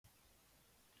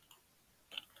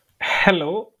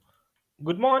Hello,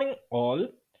 good morning all.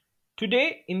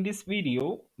 Today in this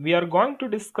video, we are going to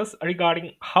discuss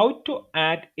regarding how to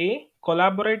add a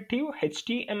collaborative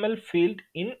HTML field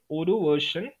in Odoo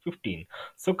version 15.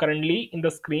 So currently in the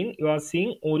screen, you are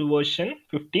seeing Odoo version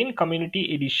 15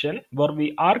 community edition where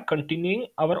we are continuing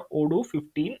our Odoo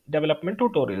 15 development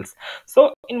tutorials.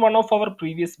 So in one of our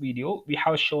previous video, we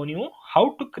have shown you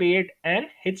how to create an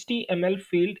HTML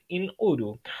field in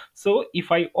Odoo. So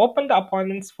if I open the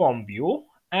appointments form view,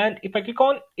 and if I click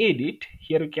on edit,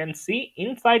 here you can see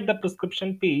inside the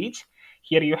prescription page,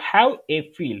 here you have a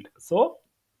field. So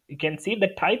you can see the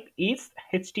type is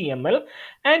HTML,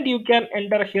 and you can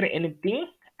enter here anything,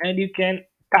 and you can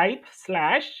type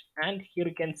slash, and here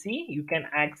you can see you can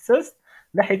access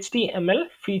the HTML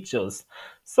features.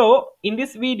 So in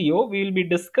this video we will be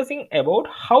discussing about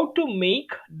how to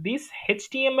make this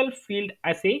HTML field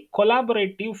as a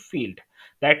collaborative field.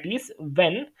 That is,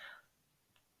 when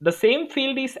the same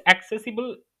field is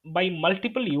accessible by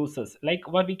multiple users.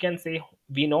 Like what we can say,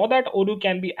 we know that Odoo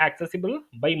can be accessible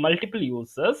by multiple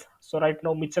users. So right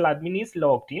now Mitchell admin is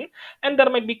logged in, and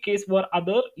there might be case where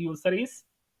other user is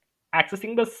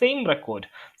accessing the same record.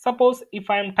 Suppose if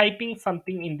I am typing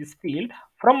something in this field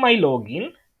from my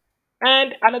login,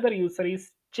 and another user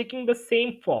is checking the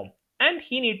same form, and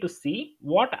he need to see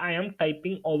what I am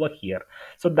typing over here.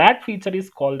 So that feature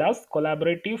is called as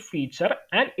collaborative feature,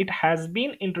 and it has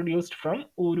been introduced from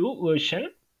Odoo version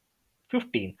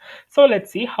 15. So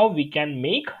let's see how we can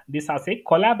make this as a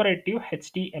collaborative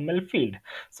HTML field.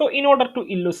 So in order to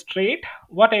illustrate,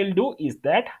 what I'll do is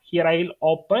that here I will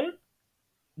open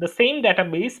the same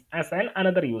database as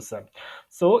another user.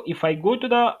 So if I go to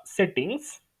the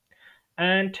settings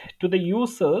and to the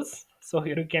users, so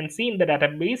here you can see in the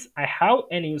database I have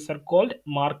an user called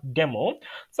mark demo.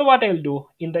 So what I'll do,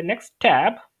 in the next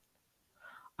tab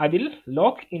I will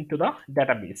log into the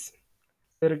database.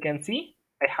 So you can see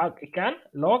I can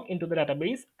log into the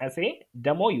database as a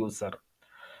demo user.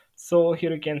 So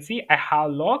here you can see I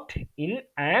have logged in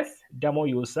as demo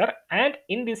user, and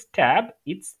in this tab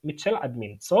it's Mitchell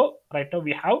admin. So right now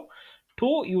we have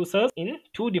two users in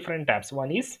two different tabs.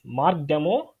 One is Mark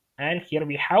demo, and here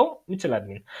we have Mitchell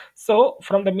admin. So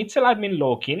from the Mitchell admin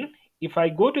login, if I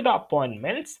go to the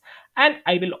appointments, and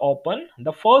I will open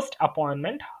the first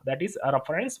appointment, that is a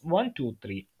reference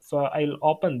 123. So I'll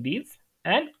open these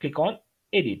and click on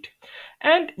edit.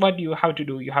 And what you have to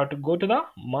do, you have to go to the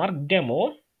Mark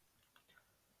demo,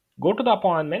 go to the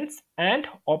appointments and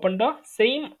open the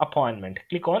same appointment,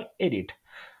 click on edit.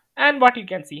 And what you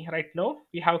can see right now,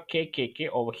 we have KKK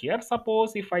over here.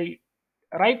 Suppose if I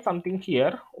write something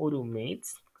here, Odoo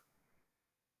mates,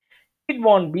 it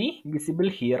won't be visible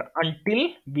here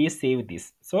until we save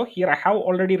this. So here I have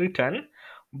already written,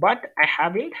 but I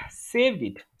haven't saved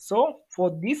it. So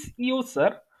for this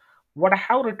user, what I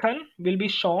have written will be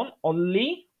shown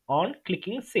only on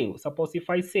clicking save. Suppose if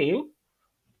I save,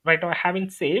 right now I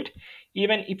haven't saved.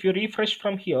 Even if you refresh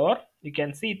from here, you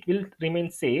can see it will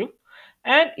remain saved.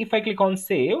 And if I click on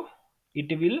save,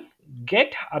 it will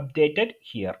get updated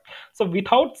here. So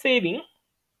without saving,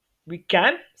 we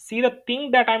can see the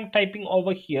thing that I'm typing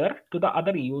over here to the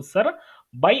other user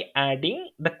by adding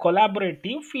the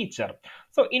collaborative feature.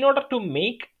 So in order to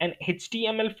make an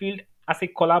HTML field as a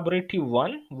collaborative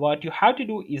one, what you have to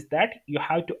do is that you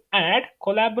have to add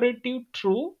collaborative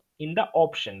true in the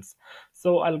options.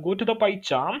 So I'll go to the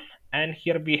PyCharm, and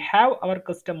here we have our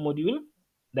custom module,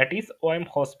 that is OM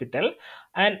hospital,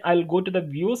 and I'll go to the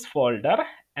views folder,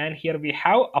 and here we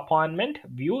have appointment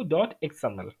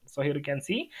view.xml. So here you can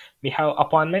see we have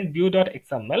appointment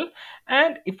view.xml,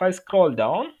 and if I scroll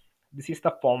down, this is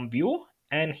the form view,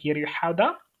 and here you have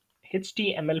the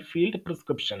HTML field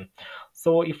prescription.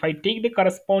 So if I take the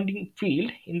corresponding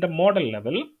field in the model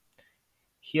level,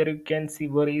 here you can see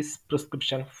where is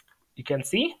prescription, you can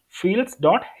see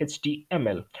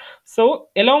fields.html. So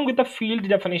along with the field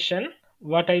definition,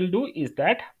 what I'll do is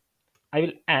that I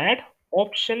will add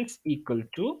options equal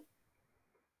to,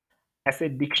 as a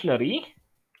dictionary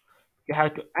you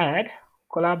have to add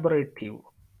collaborative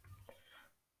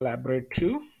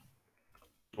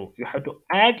true. You have to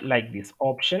add like this,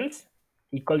 options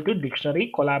equal to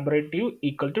dictionary collaborative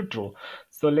equal to true.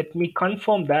 So let me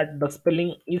confirm that the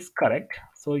spelling is correct.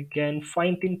 So you can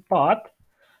find in path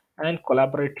and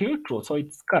collaborative true, so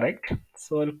it's correct.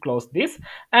 So I'll close this,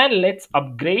 and let's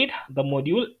upgrade the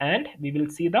module and we will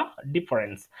see the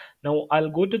difference. Now I'll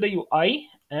go to the UI,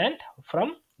 and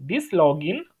from this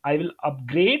login I will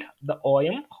upgrade the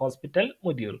OM hospital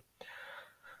module.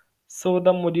 So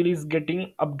the module is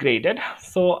getting upgraded.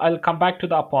 So I'll come back to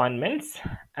the appointments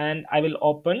and I will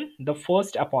open the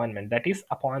first appointment, that is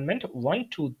appointment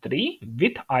 123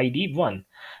 with ID 1,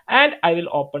 and I will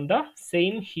open the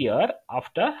same here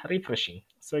after refreshing.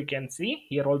 So you can see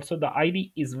here also the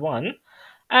ID is 1,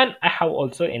 and I have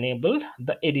also enabled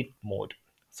the edit mode.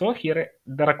 So here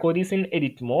the record is in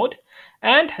edit mode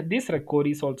and this record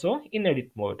is also in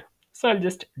edit mode. So I'll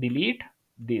just delete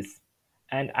this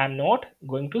and I'm not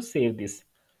going to save this.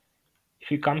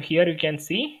 If you come here, you can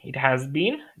see it has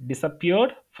been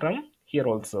disappeared from here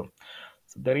also.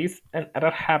 So there is an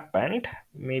error happened,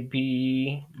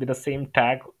 maybe with the same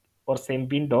tag or same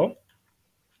window.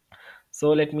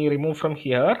 So let me remove from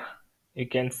here. You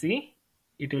can see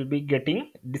it will be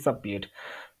getting disappeared.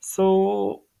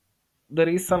 So there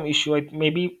is some issue. It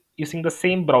may be using the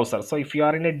same browser. So if you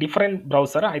are in a different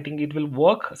browser, I think it will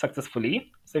work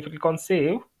successfully. So if you click on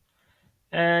save,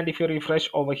 and if you refresh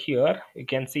over here, you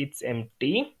can see it's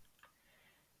empty.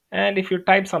 And if you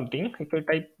type something, if you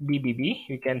type bbb,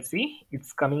 you can see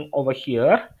it's coming over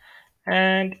here.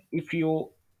 And if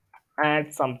you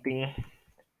add something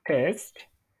test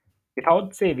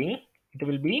without saving, it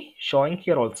will be showing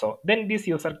here also. Then this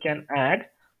user can add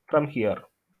from here.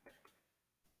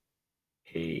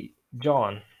 Hey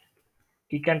John,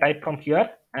 he can type from here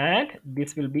and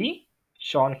this will be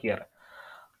shown here.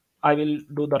 I will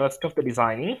do the rest of the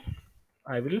designing.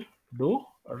 I will do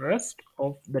rest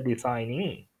of the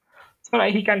designing. So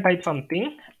he can type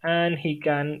something and he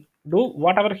can do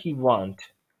whatever he wants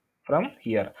from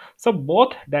here. So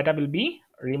both data will be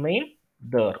remain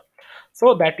there.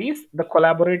 So that is the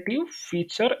collaborative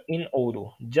feature in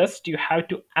Odoo. Just you have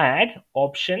to add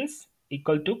options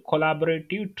equal to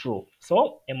collaborative true.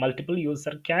 So a multiple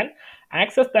user can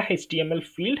access the HTML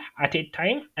field at a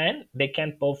time and they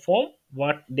can perform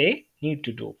what they need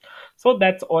to do. So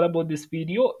that's all about this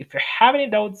video. If you have any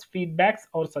doubts, feedbacks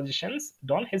or suggestions,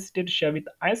 don't hesitate to share with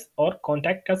us or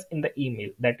contact us in the email,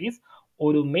 that is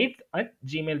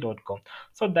odomates@gmail.com.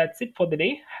 So that's it for the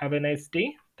day. Have a nice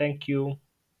day. Thank you.